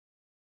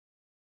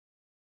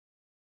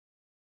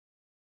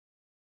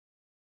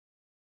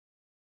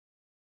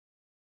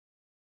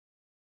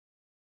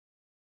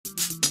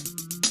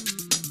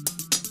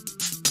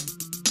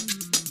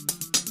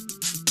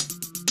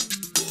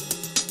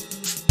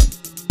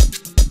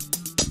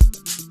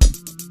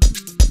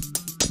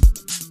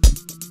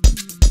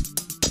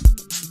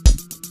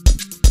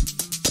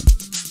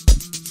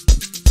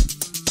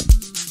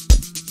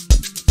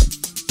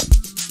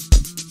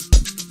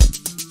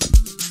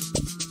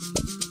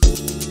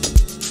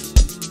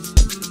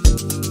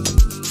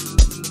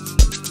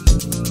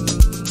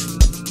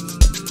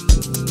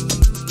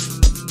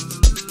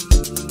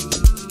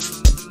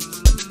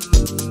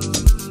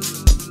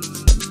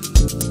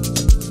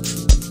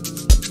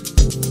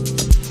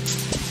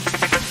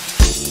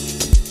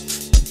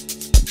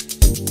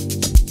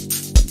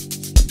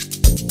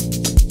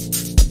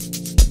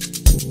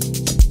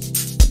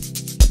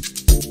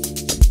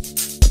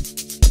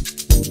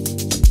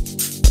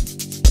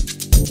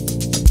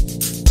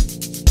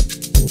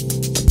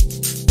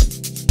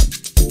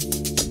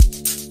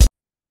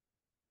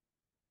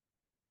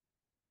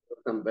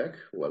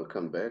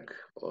Welcome back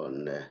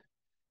on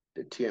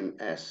the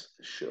TMS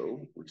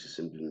show, which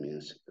simply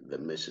means the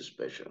Messi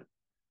Special.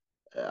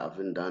 I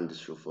haven't done this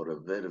show for a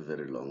very,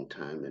 very long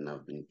time, and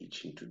I've been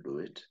itching to do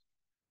it.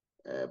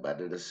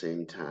 But at the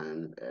same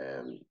time,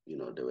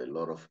 there were a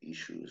lot of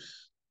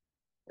issues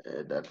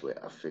that were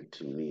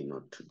affecting me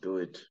not to do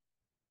it.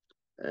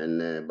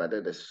 And but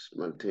at the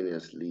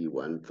simultaneously,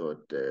 one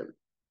thought,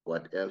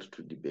 what else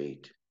to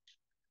debate?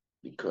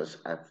 Because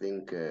I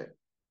think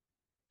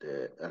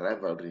the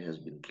rivalry has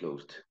been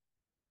closed.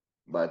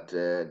 But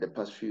the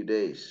past few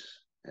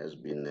days has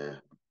been,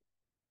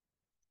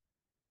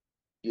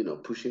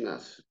 pushing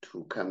us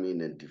to come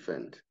in and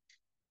defend.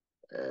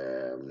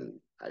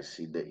 I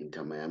see the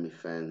Inter Miami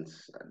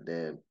fans are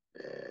there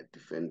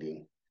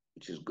defending,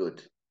 which is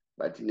good.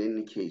 But in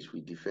any case,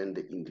 we defend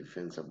the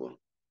indefensible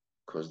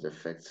because the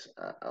facts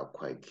are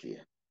quite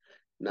clear.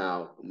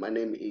 Now, my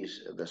name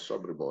is the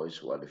Saubrey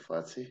Boyz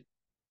Walefatshe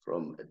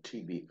from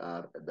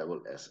TBR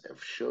SSF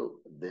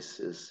Show. This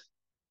is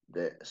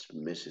the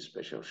Messi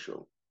Special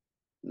Show.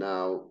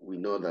 Now, we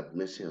know that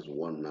Messi has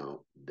won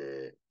now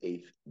the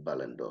 8th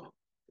Ballon d'Or.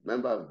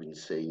 Remember, I've been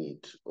saying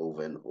it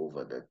over and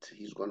over that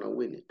he's going to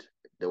win it.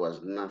 There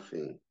was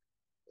nothing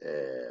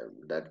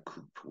that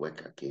could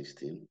work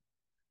against him.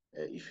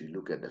 If you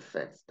look at the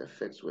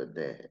facts were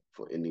there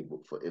for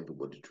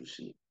everybody to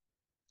see.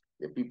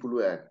 The people who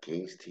are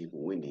against him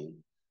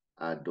winning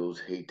are those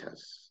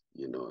haters,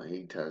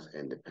 haters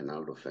and the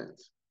Penaldo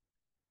fans.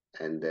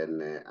 And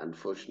then,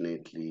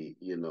 unfortunately,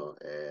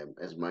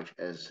 as much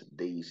as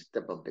they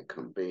step up the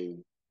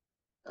campaign,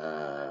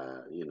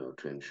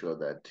 to ensure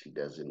that he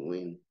doesn't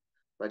win,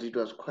 but it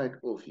was quite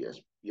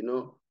obvious.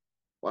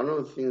 One of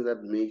the things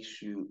that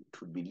makes you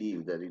to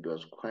believe that it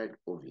was quite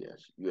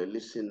obvious, you are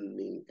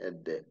listening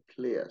at the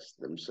players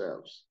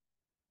themselves,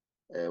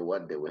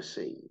 what they were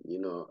saying,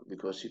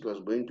 because it was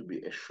going to be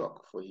a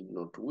shock for him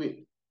not to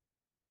win,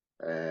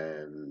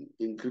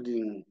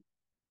 including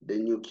the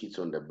new kids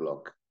on the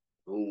block,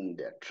 whom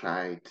they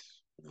tried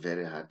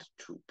very hard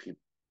to keep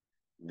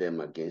them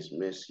against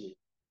Messi,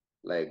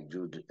 like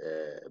Jude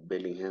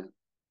Bellingham.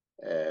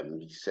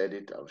 He said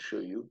it, I'll show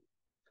you,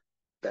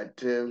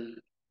 that,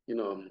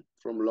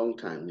 from a long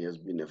time, he has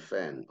been a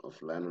fan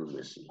of Lionel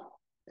Messi,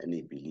 and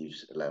he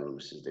believes Lionel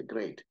Messi is the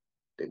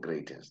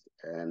greatest.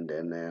 And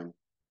then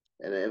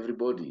and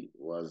everybody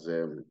was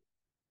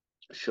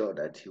sure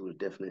that he will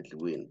definitely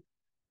win.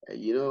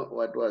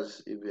 What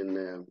was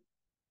even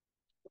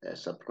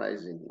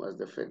surprising was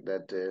the fact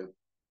that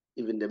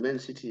even the Man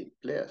City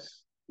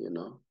players,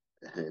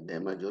 the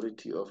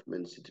majority of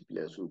Man City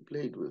players who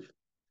played with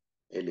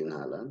Erling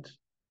Haaland,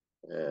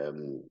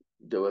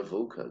 they were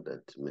vocal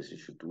that Messi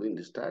should win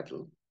this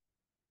title.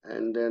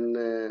 And then,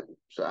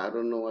 so I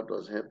don't know what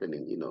was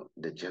happening.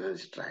 The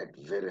journalists tried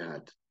very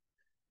hard.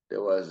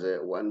 There was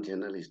one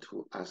journalist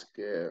who asked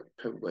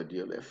Pep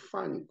Guardiola a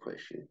funny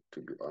question,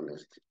 to be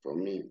honest. For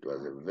me, it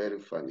was a very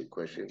funny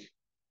question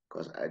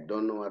because I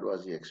don't know what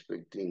was he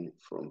expecting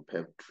from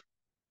Pep.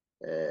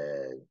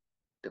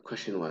 The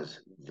question was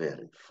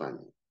very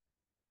funny.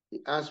 He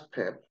asked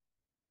Pep,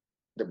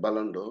 the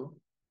Ballon d'Or,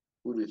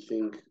 who do you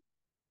think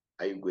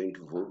are you going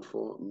to vote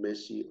for,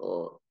 Messi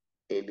or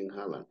Erling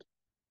Haaland?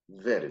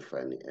 Very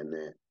funny.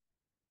 And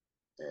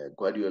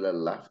Guardiola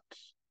laughed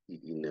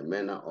in a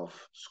manner of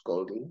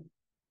scolding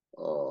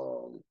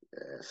or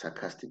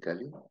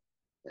sarcastically,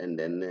 and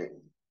then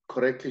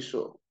correctly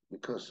so,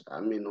 because how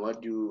do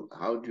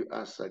you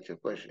ask such a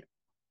question?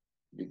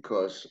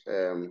 Because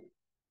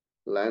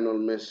Lionel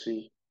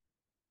Messi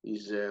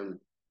is,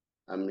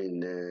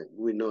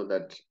 we know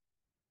that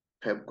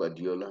Pep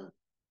Guardiola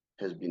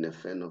has been a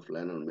fan of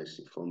Lionel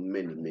Messi for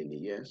many, many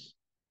years,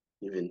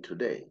 even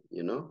today,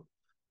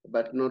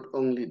 But not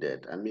only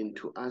that,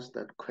 to ask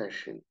that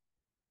question,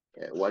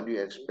 what do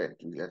you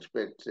expect? You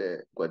expect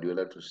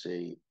Guardiola to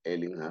say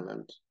Erling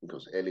Haaland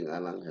because Erling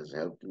Haaland has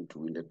helped him to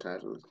win the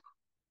titles,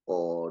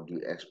 or do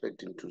you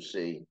expect him to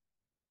say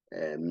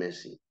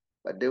Messi?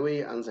 But the way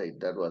he answered,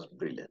 that was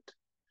brilliant.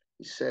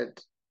 He said,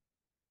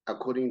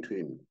 according to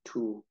him,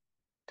 two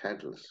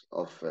titles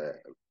of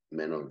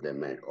Man of the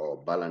Match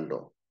or Ballon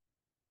d'Or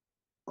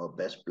or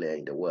best player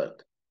in the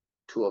world,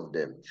 two of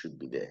them should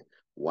be there.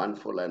 One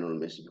for Lionel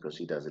Messi because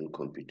he doesn't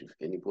compete with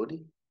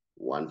anybody,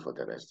 one for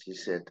the rest. He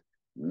said,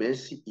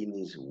 Messi in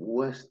his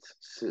worst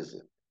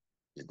season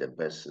is the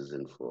best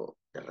season for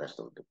the rest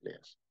of the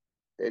players.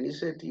 And he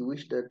said he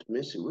wished that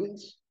Messi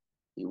wins.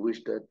 He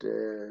wished that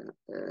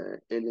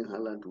Erling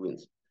Haaland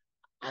wins.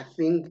 I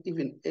think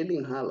even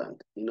Erling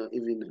Haaland,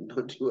 even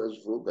though he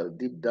was vocal,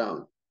 deep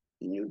down,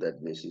 he knew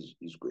that Messi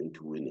is going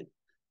to win it.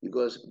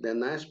 Because the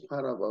nice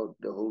part about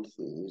the whole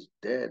thing is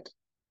that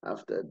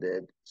after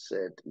that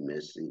said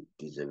Messi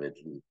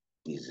deservedly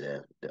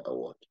deserved the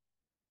award.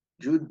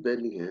 Jude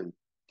Bellingham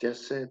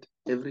just said,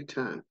 every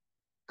time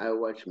I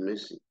watch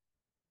Messi,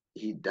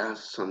 he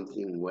does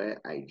something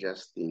where I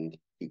just think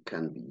he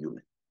can be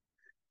human.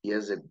 He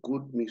has a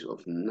good mix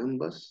of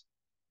numbers,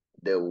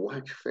 the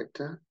watch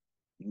factor,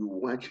 you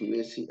watch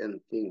Messi and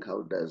think,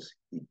 how does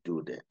he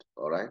do that?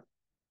 All right.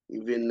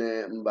 Even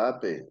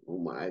Mbappe,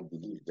 whom I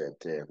believe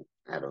that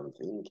I don't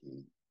think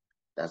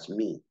that's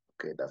me.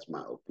 Okay, that's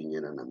my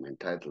opinion, and I'm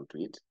entitled to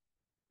it.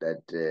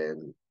 That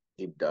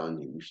deep down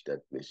he wished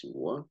that Messi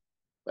won,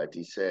 but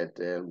he said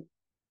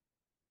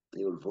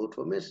he will vote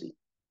for Messi.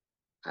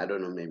 I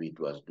don't know, maybe it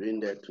was doing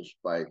that to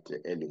spite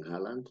Erling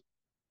Haaland.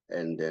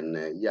 And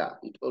then, yeah,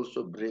 it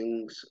also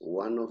brings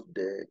one of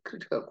the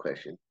critical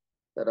questions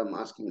that I'm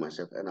asking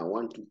myself, and I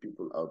want you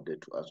people out there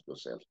to ask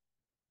yourself,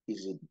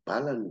 is it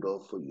Ballon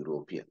d'Or for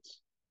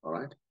Europeans? All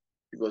right?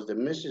 Because the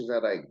message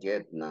that I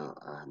get now,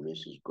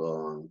 Messi's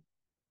gone,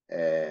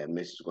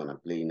 Messi's going to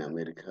play in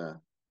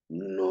America.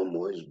 No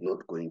more, is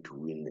not going to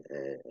win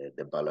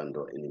the Ballon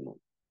d'Or anymore.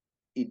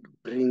 It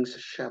brings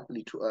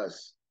sharply to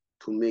us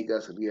to make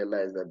us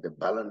realize that the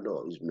Ballon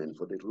d'Or is meant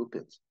for the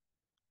Europeans.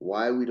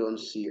 Why we don't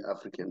see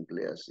African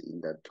players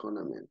in that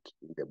tournament,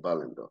 in the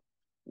Ballon d'Or?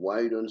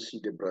 Why you don't see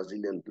the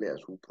Brazilian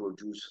players who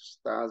produce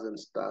stars and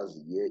stars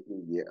year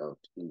in, year out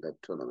in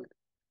that tournament,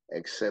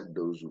 except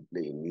those who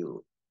play in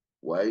Europe?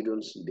 Why you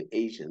don't see the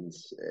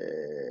Asians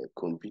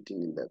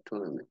competing in that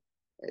tournament,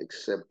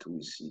 except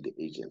we see the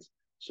Asians?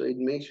 So it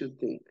makes you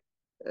think,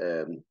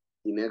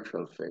 in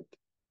actual fact,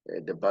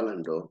 the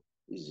Ballon d'Or,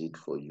 is it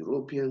for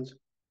Europeans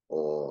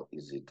or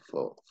is it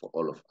for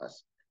all of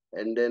us?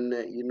 And then,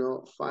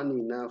 funny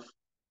enough,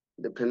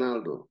 the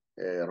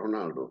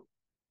Ronaldo,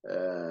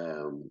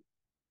 um,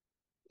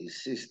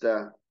 his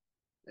sister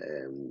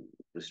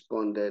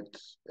responded,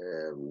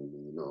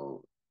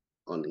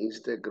 on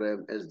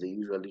Instagram as they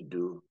usually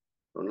do,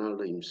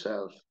 Ronaldo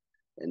himself.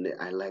 And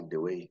I like the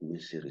way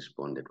Messi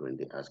responded when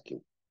they asked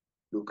him.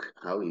 Look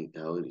how he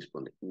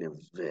responded in a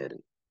very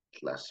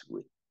classy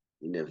way,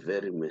 in a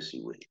very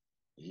messy way.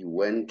 He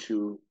went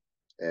to,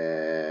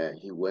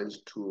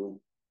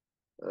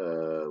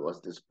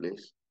 what's this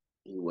place?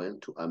 He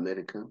went to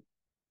America,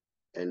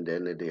 and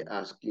then they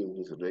asked him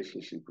his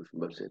relationship with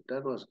Mbappe. Said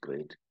that was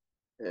great.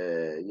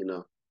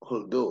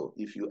 Although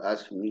if you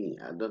ask me,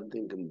 I don't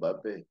think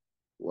Mbappe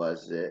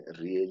was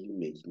really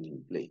making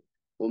him play.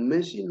 For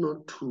Messi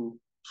not to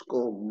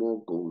score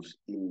more goals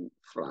in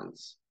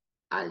France,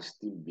 I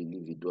still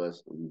believe it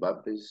was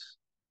Mbappe's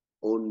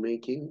own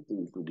making,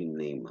 including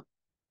Neymar,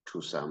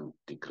 to some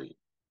degree.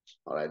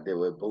 All right, they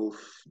were both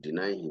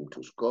denying him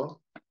to score,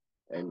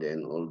 and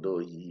then although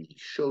he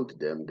showed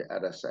them the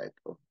other side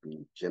of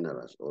being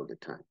generous all the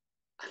time,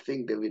 I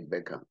think David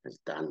Beckham has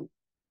done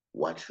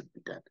what should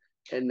be done.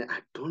 And I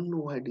don't know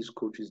why these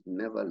coaches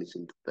never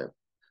listen to Pep.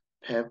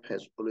 Pep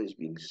has always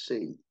been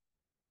saying,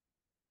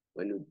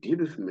 when you deal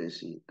with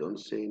Messi, don't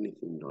say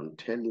anything, don't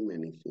tell him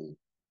anything,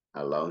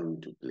 allow him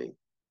to play.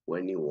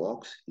 When he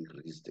walks, he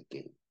reads the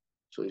game.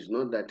 So it's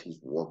not that he's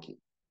walking.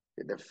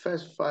 In the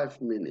first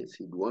 5 minutes,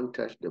 he won't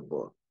touch the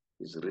ball.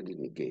 He's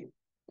reading the game.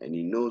 And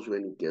he knows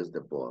when he gets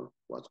the ball,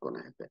 what's going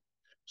to happen.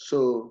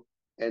 So,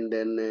 and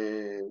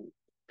then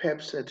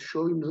Pep said,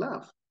 show him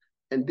love.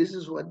 And this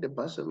is what the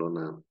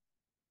Barcelona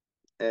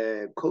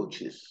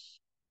coaches,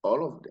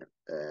 all of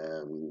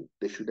them,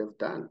 they should have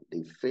done.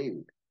 They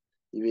failed.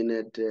 Even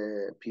at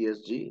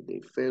PSG,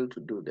 they failed to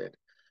do that.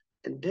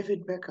 And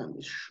David Beckham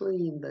is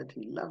showing him that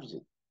he loves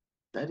him.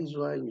 That is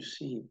why you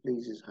see he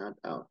plays his heart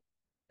out.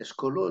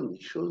 Escoloni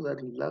shows that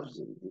he loves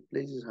him. He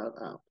plays his heart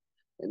out.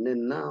 And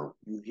then now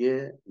you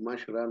hear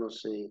Mascherano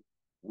say,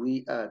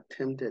 we are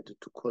tempted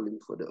to call him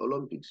for the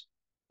Olympics.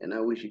 And I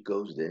wish he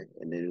goes there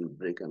and then he'll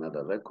break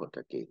another record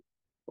again.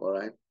 All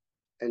right.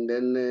 And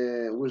then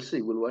we'll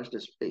see. We'll watch the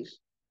space.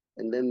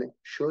 And then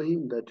show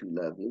him that you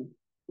love him,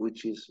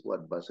 which is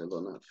what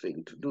Barcelona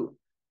failed to do.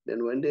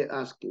 Then when they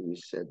asked him, he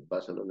said,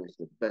 Barcelona is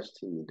the best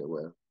team in the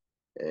world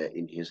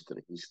in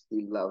history. He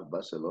still loves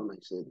Barcelona.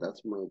 He said,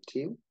 that's my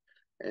team.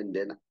 And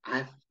then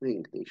I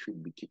think they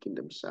should be kicking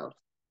themselves,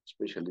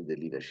 especially the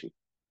leadership.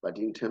 But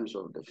in terms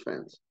of the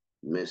fans,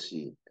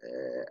 Messi,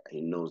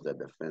 he knows that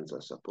the fans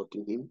are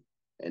supporting him.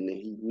 And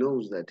he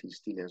knows that he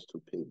still has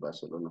to pay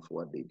Barcelona for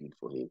what they did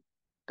for him.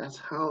 That's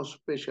how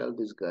special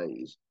this guy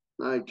is.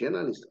 Now, a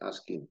journalist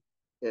asked him,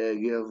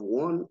 you have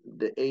won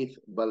the 8th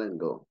Ballon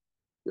d'Or.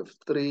 You have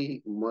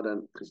 3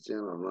 modern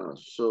Cristiano Ronaldo.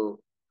 So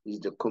is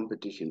the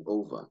competition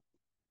over?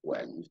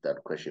 Well, if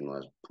that question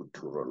was put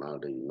to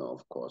Ronaldo,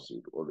 of course,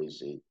 he'd always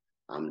say,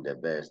 I'm the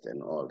best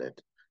and all that,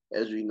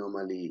 as we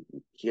normally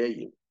hear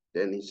him.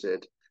 Then he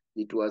said,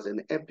 it was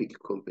an epic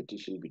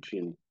competition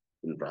between,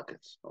 in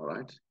brackets, all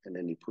right? And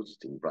then he puts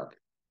it in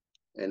brackets.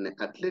 And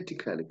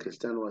athletically,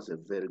 Cristiano was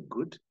very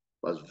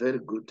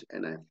good,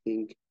 and I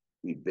think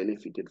we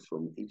benefited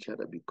from each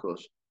other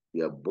because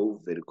we are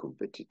both very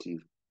competitive.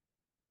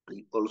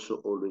 He also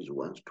always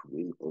wants to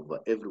win over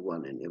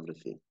everyone and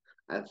everything.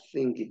 I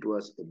think it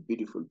was a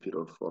beautiful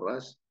period for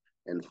us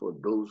and for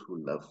those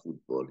who love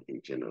football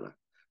in general.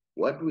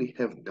 What we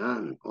have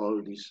done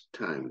all this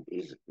time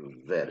is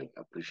very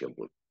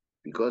appreciable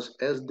because,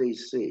 as they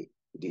say,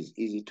 it is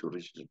easy to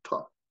reach the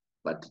top,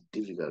 but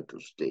difficult to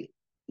stay.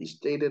 We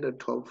stayed at the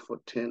top for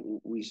 10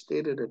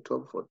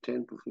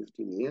 to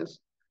 15 years.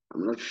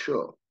 I'm not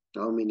sure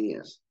how many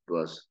years. It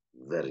was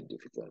very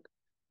difficult.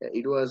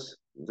 It was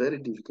very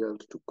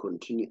difficult to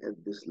continue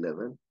at this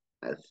level.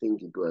 I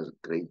think it was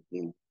a great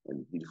thing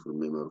and beautiful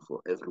memory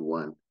for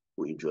everyone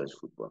who enjoys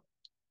football.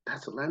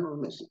 That's Lionel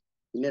Messi.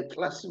 In a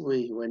classy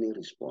way when he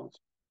responds.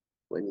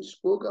 When he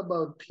spoke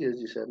about PSG,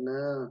 he said,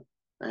 "No,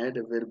 I had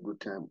a very good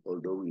time,"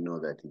 although we know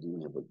that he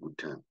didn't have a good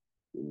time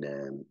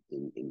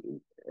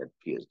at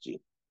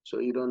PSG. So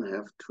you don't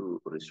have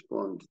to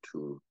respond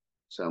to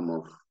some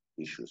of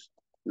issues.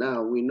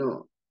 Now we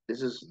know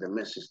this is the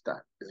Messi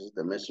style. This is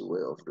the Messi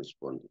way of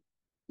responding.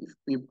 If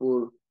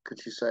people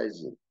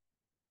criticize him,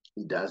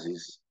 he does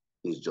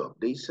his job.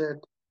 They said,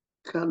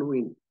 "Can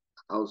win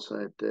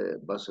outside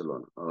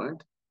Barcelona," all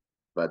right?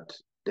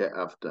 But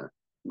thereafter,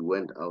 he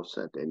went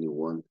outside and he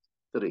won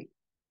three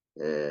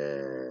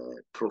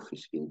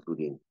trophies,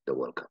 including the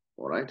World Cup.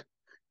 All right,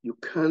 you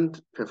can't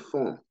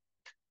perform.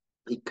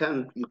 You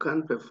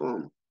can't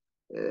perform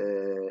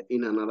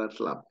in another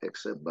club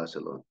except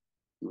Barcelona.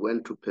 He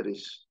went to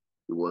Paris.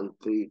 He won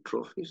three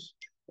trophies,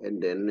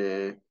 and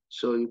then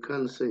so you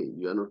can't say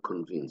you are not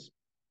convinced.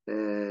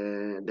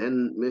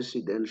 Then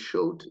Messi then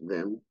showed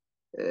them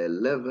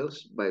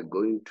levels by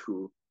going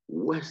to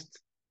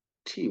West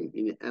team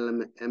in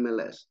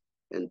MLS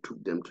and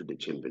took them to the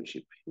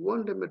championship. He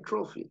won them a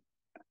trophy.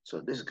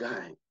 So this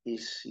guy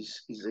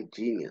is a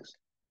genius,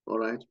 all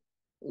right?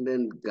 And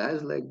then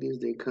guys like this,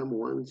 they come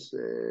once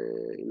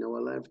in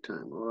our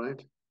lifetime, all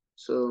right?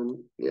 So,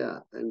 yeah,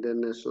 and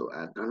then so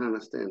I don't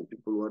understand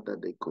people, what are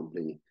they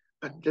complaining?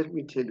 But let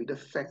me tell you, the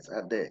facts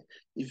are there.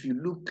 If you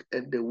look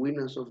at the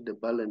winners of the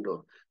Ballon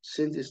d'Or,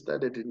 since it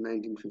started in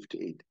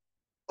 1958,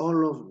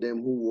 all of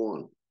them who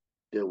won,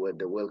 they were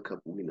the World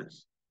Cup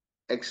winners,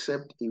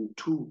 except in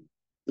two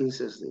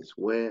instances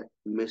where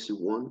Messi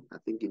won, I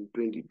think in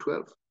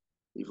 2012,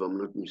 if I'm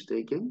not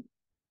mistaken.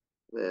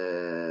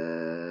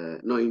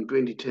 No, in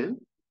 2010,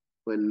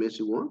 when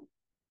Messi won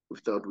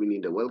without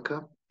winning the World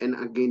Cup, and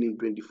again in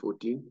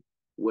 2014,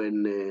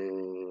 when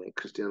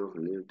Cristiano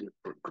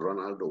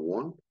Ronaldo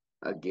won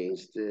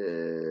against,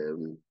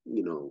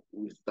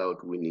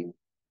 without winning,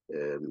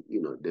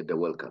 the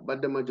World Cup.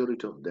 But the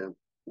majority of them,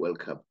 World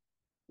Cup,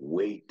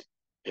 weighed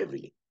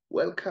heavily.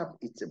 World Cup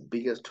is the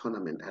biggest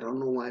tournament. I don't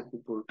know why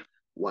people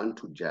want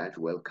to judge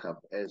World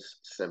Cup as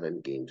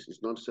 7 games.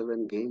 It's not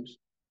 7 games.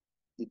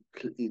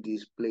 It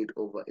is played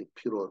over a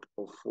period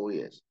of 4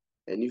 years.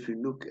 And if you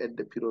look at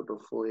the period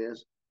of 4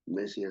 years,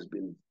 Messi has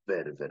been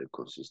very, very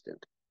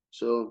consistent.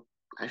 So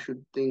I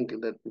should think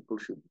that people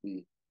should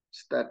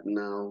start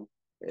now,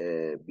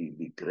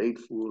 be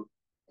grateful,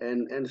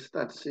 and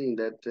start seeing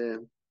that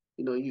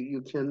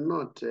you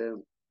cannot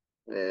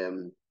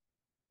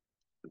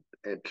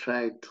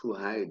try to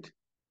hide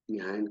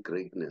behind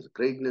greatness.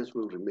 Greatness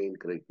will remain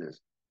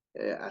greatness.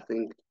 I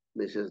think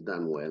Messi has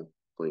done well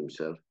for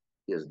himself.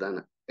 He has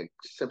done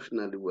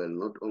exceptionally well,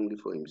 not only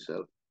for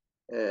himself,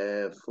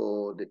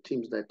 for the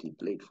teams that he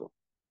played for.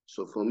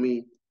 So for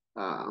me,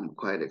 I'm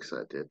quite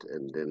excited,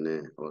 and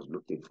then I was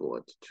looking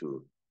forward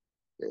to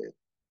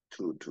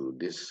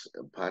this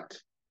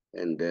part,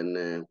 and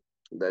then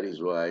that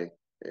is why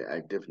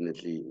I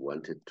definitely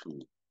wanted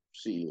to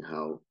see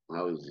how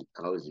is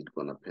it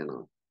gonna pan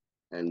out.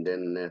 And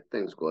then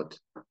thanks God,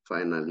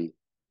 finally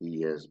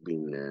he has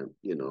been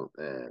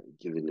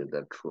given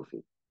that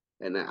trophy.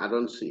 And I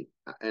don't see,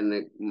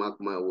 and mark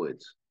my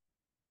words,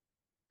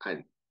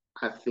 I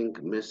I think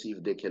Messi,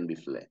 if they can be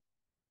fair,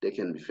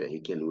 he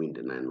can win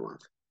the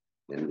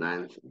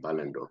ninth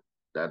Ballon d'Or.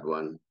 That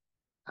one,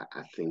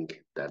 I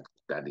think that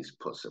is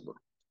possible.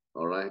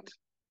 All right,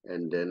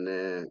 and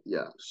then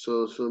yeah,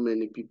 so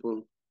many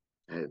people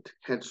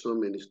had so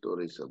many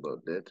stories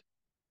about that.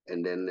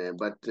 And then,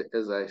 but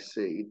as I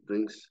say, it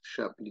brings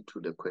sharply to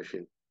the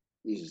question: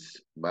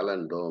 is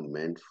Ballon d'Or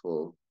meant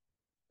for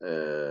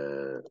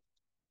uh,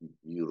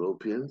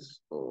 Europeans,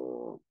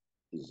 or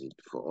is it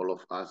for all of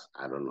us?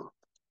 I don't know.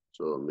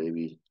 So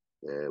maybe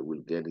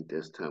we'll get it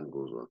as time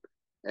goes on.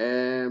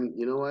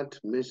 You know what?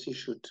 Messi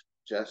should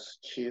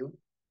just chill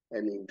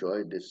and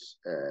enjoy this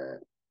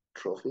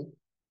trophy.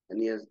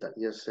 And he has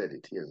said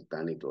it. He has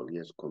done it all. He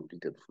has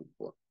completed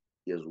football.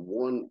 He has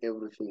won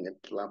everything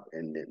at club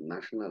and at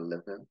national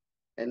level,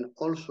 and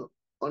also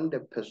on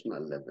the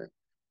personal level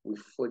with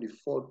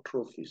 44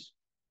 trophies.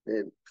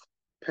 The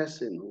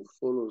person who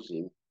follows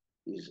him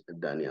is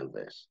Daniel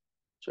Vess.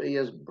 So he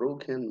has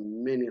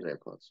broken many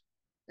records.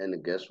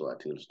 And guess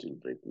what? He'll still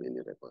break many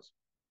records.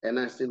 And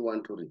I still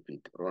want to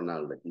repeat,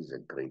 Ronaldo is a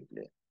great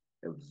player,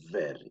 a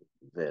very,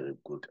 very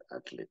good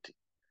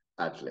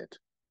athlete.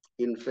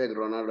 In fact,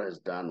 Ronaldo has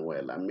done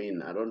well. I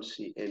mean, I don't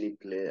see any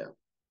player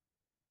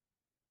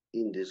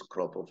in this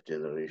crop of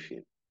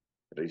generation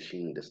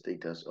reaching the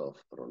status of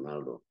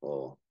Ronaldo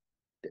or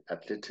the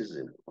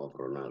athleticism of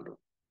Ronaldo.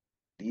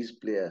 These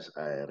players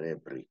are a rare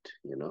breed,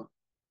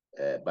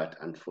 but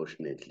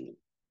unfortunately,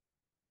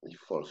 he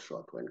falls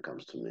short when it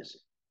comes to Messi.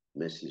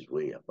 Messi is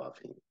way above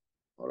him.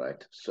 All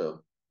right.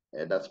 So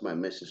that's my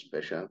Messi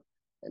special.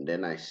 And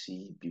then I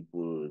see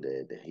people,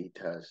 the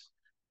haters,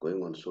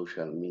 going on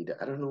social media.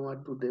 I don't know,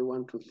 what do they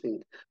want to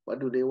think? What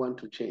do they want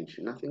to change?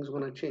 Nothing's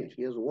going to change.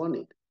 He has won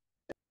it.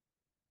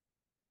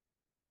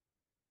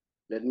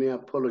 Let me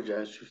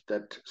apologize with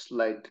that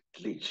slight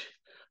glitch.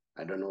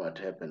 I don't know what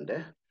happened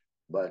there,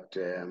 but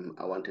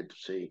I wanted to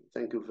say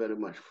thank you very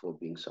much for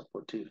being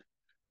supportive.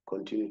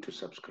 Continue to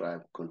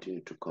subscribe, continue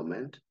to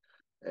comment.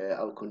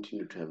 I'll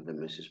continue to have the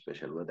Messi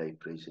Special, whether he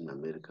plays in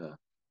America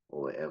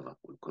or wherever.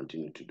 We'll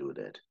continue to do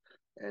that.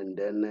 And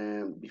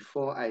then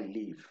before I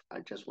leave, I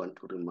just want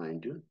to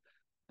remind you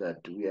that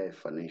we are a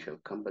financial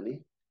company.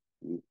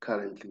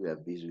 Currently, we are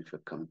busy with a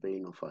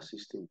campaign of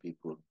assisting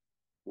people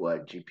who are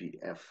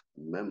GPF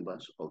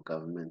members or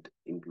government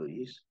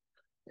employees.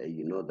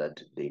 You know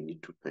that they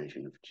need to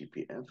pension with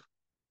GPF,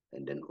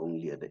 and then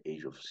only at the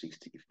age of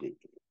 60,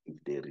 if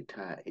they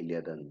retire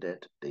earlier than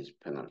that, there's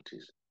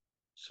penalties.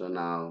 So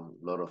now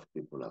a lot of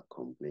people are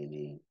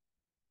complaining.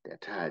 They're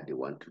tired, they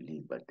want to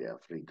leave, but they're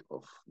afraid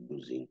of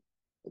losing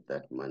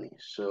that money.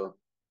 So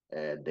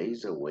there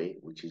is a way,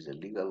 which is a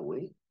legal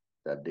way,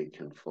 that they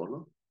can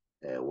follow,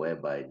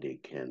 whereby they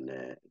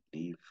can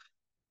leave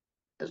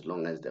as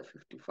long as they're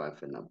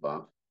 55 and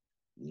above,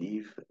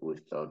 leave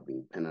without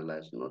being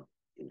penalized, not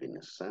even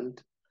a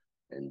cent,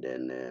 and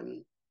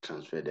then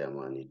transfer their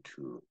money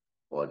to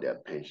or their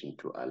pension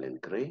to Allen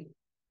Gray,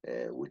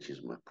 which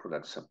is my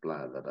product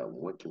supplier that I'm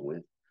working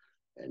with.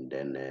 And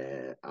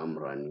then I'm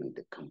running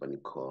the company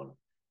called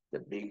the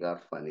Big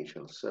R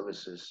Financial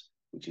Services,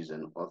 which is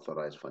an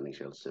authorized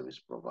financial service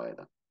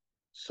provider.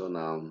 So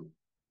now,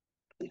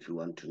 if you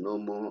want to know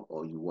more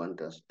or you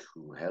want us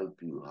to help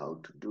you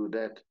how to do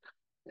that,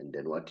 and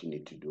then what you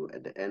need to do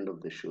at the end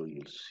of the show,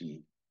 you'll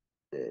see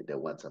the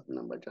WhatsApp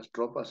number. Just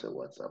drop us a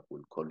WhatsApp.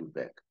 We'll call you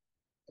back.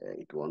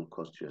 It won't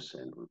cost you a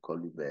cent. We'll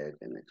call you back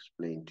and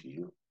explain to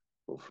you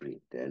for free.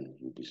 Then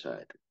you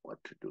decide what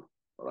to do.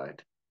 All right?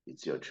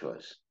 It's your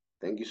choice.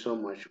 Thank you so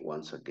much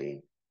once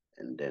again.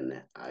 And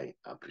then I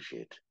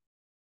appreciate